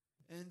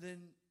 And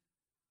then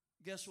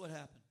guess what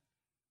happened?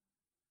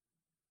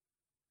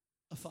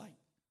 A fight.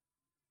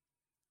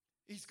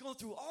 He's going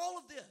through all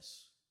of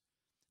this.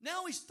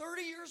 Now he's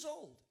 30 years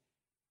old.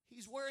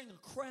 He's wearing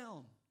a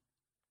crown.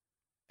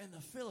 And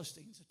the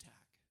Philistines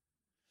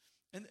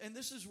attack. And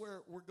this is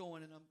where we're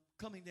going, and I'm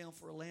coming down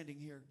for a landing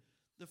here.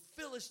 The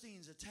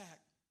Philistines attack.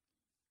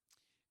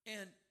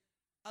 And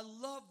I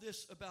love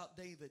this about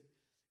David.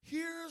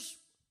 Here's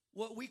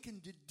what we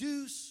can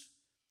deduce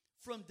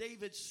from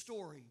David's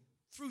story.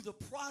 Through the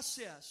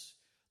process,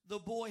 the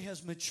boy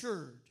has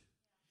matured.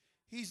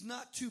 He's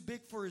not too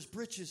big for his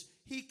britches.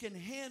 He can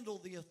handle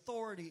the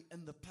authority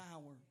and the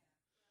power.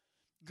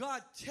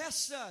 God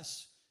tests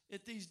us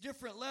at these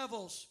different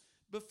levels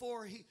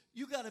before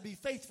you got to be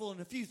faithful in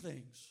a few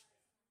things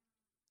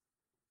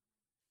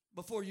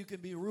before you can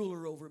be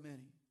ruler over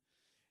many.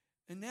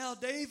 And now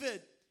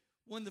David,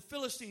 when the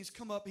Philistines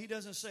come up, he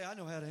doesn't say, I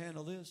know how to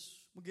handle this.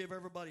 We'll give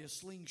everybody a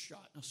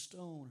slingshot and a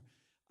stone.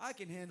 I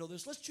can handle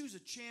this. Let's choose a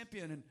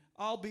champion and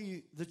I'll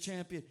be the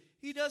champion.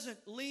 He doesn't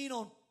lean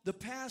on the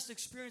past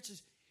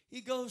experiences.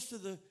 He goes to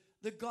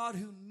the God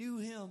who knew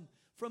him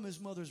from his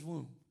mother's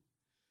womb.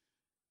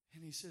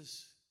 And he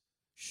says,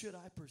 should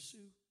I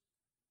pursue?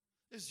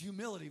 This is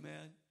humility,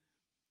 man.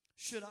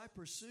 Should I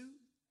pursue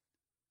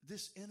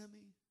this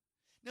enemy?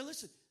 Now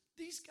listen,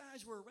 these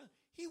guys were around.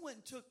 He went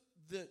and took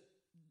the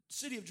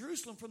city of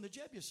Jerusalem from the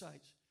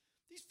Jebusites.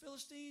 These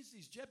Philistines,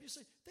 these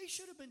Jebusites, they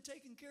should have been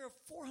taken care of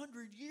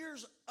 400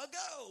 years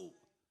ago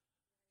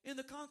in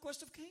the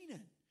conquest of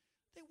Canaan.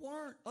 They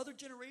weren't. Other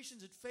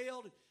generations had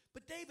failed.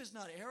 But David's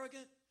not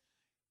arrogant.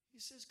 He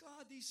says,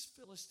 God, these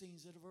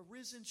Philistines that have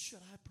arisen,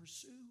 should I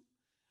pursue?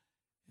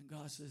 And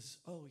God says,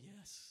 oh,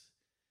 yes.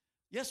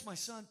 Yes, my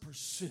son,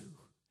 pursue,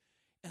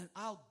 and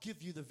I'll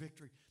give you the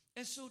victory.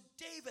 And so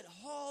David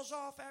hauls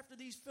off after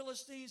these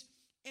Philistines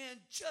and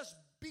just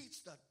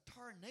beats the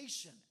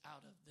tarnation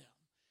out of them.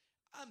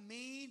 I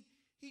mean,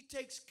 he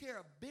takes care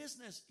of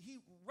business.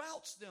 He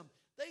routs them.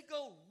 They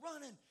go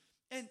running,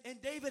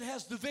 and David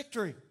has the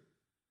victory.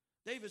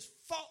 David's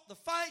fought the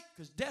fight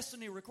because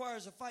destiny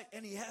requires a fight,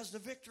 and he has the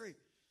victory.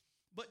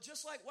 But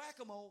just like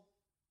whack-a-mole,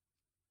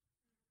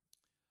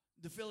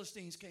 the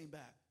Philistines came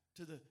back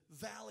to the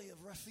valley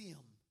of Rephaim.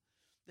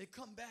 They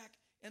come back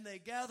and they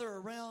gather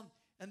around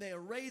and they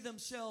array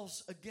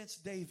themselves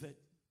against David.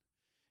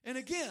 And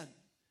again,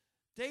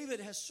 David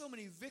has so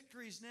many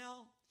victories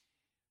now.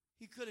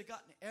 He could have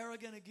gotten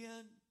arrogant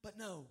again, but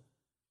no.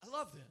 I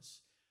love this.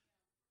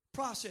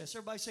 Process.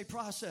 Everybody say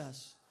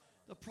process.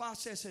 The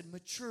process had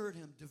matured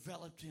him,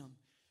 developed him.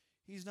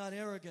 He's not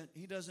arrogant.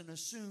 He doesn't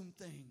assume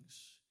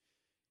things.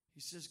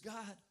 He says,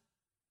 God,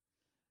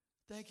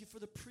 thank you for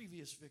the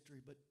previous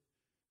victory, but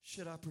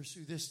should I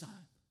pursue this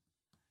time?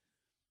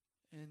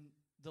 And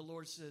the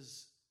Lord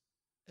says,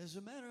 as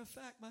a matter of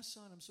fact, my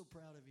son, I'm so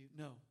proud of you.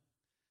 No,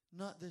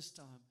 not this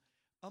time.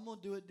 I'm going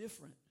to do it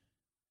different.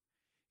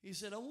 He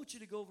said, I want you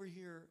to go over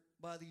here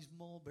by these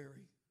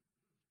mulberry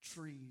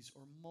trees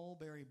or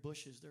mulberry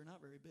bushes. They're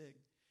not very big.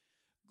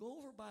 Go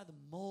over by the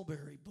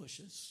mulberry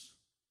bushes.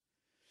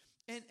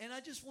 And I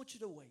just want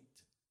you to wait.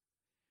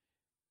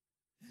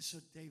 And so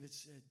David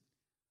said,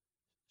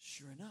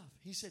 sure enough.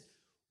 He said,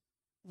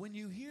 when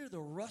you hear the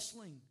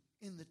rustling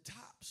in the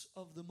tops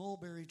of the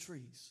mulberry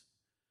trees,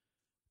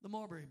 the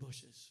mulberry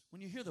bushes,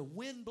 when you hear the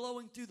wind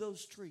blowing through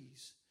those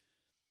trees,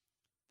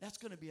 that's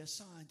going to be a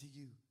sign to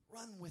you.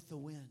 Run with the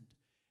wind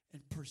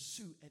and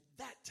pursue at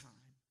that time,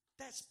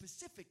 that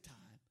specific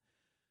time,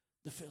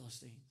 the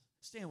Philistines.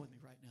 Stand with me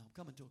right now. I'm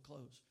coming to a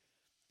close.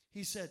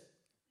 He said,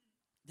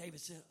 David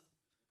said,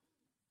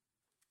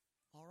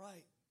 all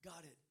right,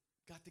 got it.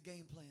 Got the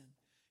game plan.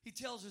 He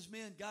tells his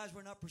men, guys,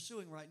 we're not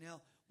pursuing right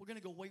now. We're going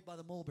to go wait by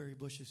the mulberry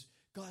bushes.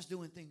 God's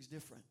doing things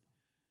different.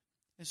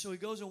 And so he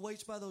goes and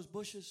waits by those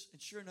bushes,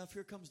 and sure enough,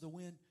 here comes the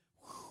wind.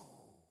 Whew.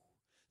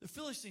 The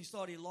Philistines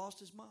thought he lost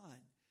his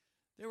mind.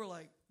 They were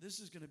like, this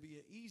is going to be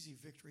an easy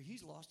victory.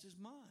 He's lost his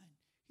mind.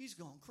 He's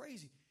gone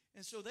crazy.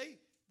 And so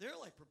they're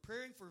like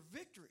preparing for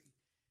victory.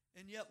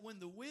 And yet when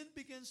the wind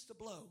begins to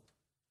blow,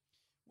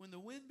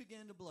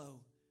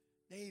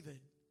 David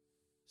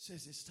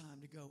says it's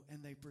time to go.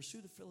 And they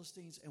pursue the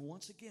Philistines. And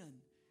once again,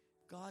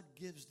 God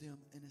gives them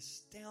an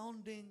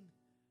astounding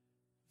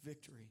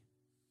victory.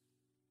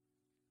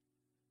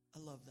 I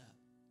love that.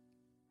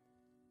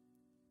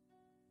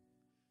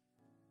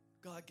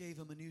 God gave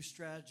him a new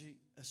strategy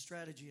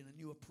and a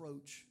new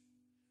approach.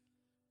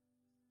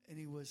 And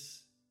he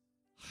was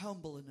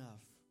humble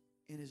enough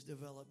in his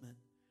development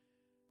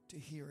to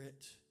hear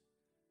it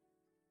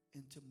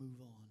and to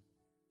move on.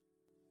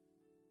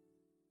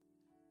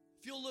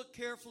 If you'll look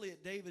carefully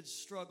at David's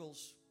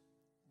struggles,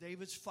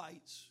 David's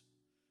fights,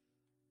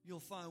 you'll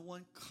find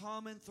one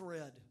common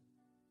thread.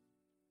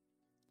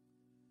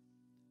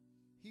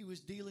 He was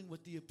dealing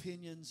with the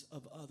opinions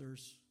of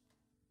others.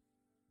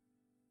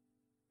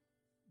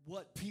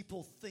 What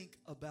people think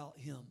about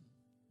him.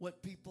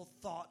 What people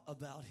thought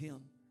about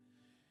him.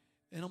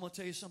 And I'm going to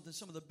tell you something.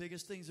 Some of the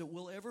biggest things that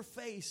we'll ever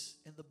face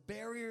and the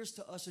barriers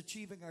to us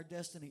achieving our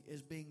destiny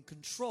is being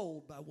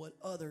controlled by what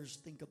others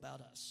think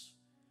about us.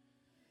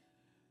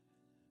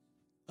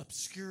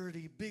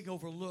 Obscurity, being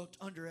overlooked,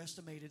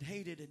 underestimated,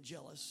 hated, and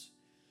jealous.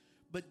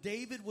 But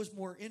David was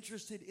more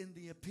interested in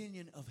the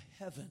opinion of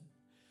heaven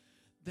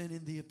than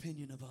in the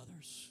opinion of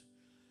others.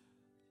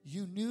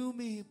 You knew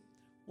me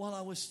while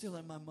I was still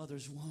in my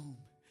mother's womb.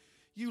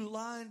 You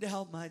lined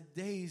out my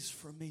days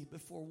for me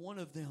before one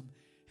of them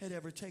had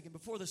ever taken,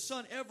 before the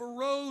sun ever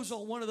rose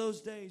on one of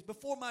those days,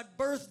 before my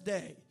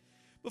birthday,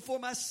 before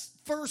my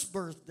first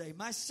birthday,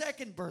 my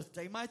second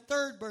birthday, my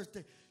third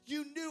birthday.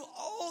 You knew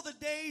all the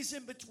days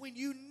in between.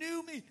 You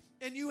knew me,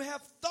 and you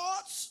have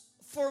thoughts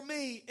for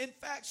me. In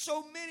fact,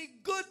 so many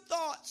good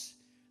thoughts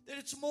that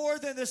it's more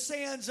than the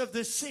sands of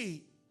the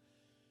sea.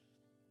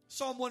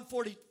 Psalm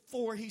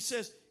 144, he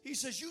says,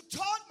 you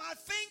taught my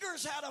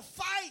fingers how to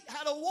fight,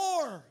 how to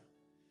war.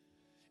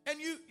 And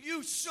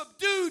you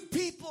subdued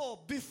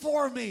people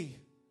before me.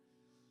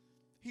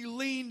 He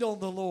leaned on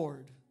the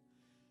Lord.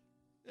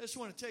 I just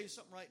want to tell you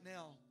something right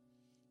now.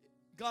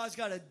 God's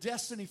got a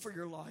destiny for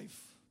your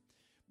life.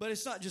 But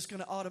it's not just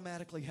going to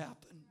automatically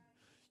happen.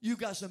 You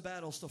got some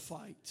battles to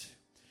fight.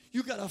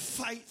 You got to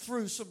fight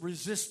through some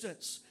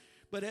resistance.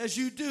 But as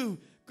you do,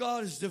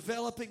 God is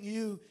developing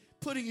you,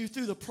 putting you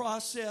through the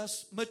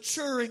process,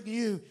 maturing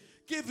you,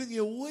 giving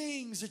you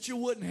wings that you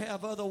wouldn't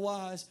have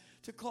otherwise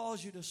to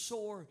cause you to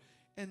soar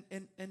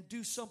and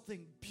do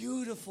something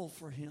beautiful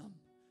for him.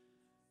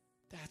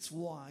 That's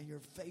why you're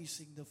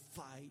facing the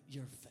fight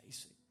you're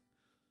facing.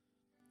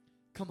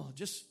 Come on,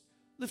 just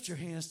lift your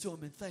hands to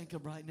him and thank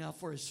him right now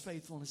for his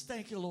faithfulness.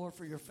 Thank you, Lord,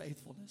 for your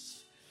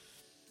faithfulness.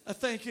 I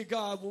thank you,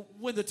 God,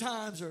 when the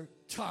times are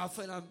tough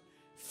and I'm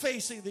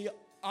facing the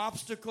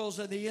obstacles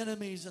and the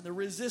enemies and the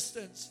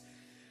resistance.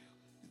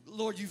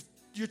 Lord,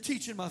 you're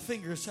teaching my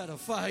fingers how to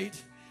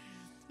fight.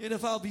 And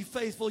if I'll be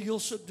faithful, you'll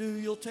subdue,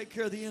 you'll take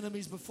care of the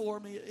enemies before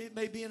me. It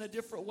may be in a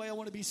different way. I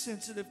want to be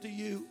sensitive to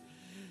you.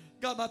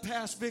 God, my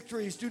past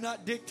victories do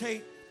not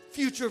dictate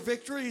future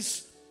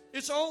victories.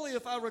 It's only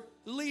if I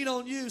lean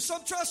on you.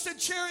 Some trust in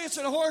chariots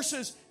and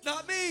horses,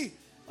 not me.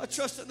 I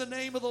trust in the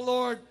name of the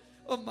Lord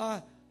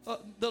my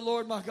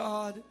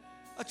God.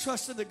 I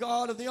trust in the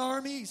God of the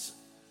armies,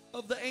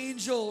 of the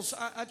angels.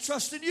 I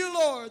trust in you,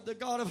 Lord, the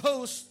God of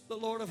hosts, the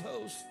Lord of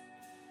hosts.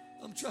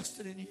 I'm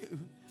trusting in you.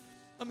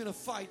 I'm going to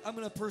fight. I'm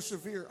going to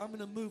persevere. I'm going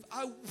to move.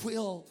 I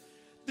will.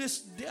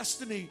 This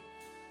destiny,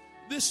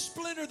 this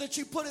splinter that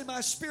you put in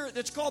my spirit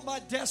that's called my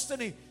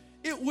destiny,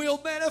 it will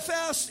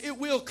manifest. It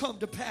will come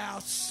to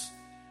pass.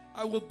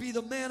 I will be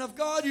the man of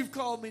God you've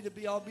called me to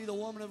be. I'll be the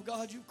woman of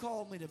God you've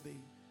called me to be.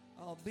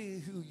 I'll be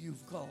who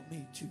you've called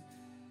me to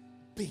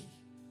be.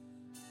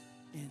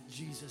 In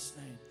Jesus'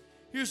 name.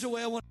 Here's the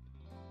way I want.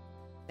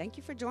 Thank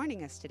you for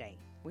joining us today.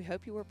 We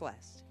hope you were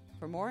blessed.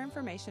 For more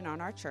information on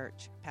our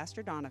church,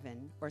 Pastor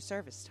Donovan, or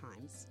service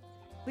times,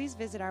 please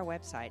visit our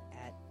website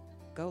at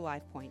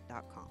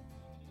golifepoint.com.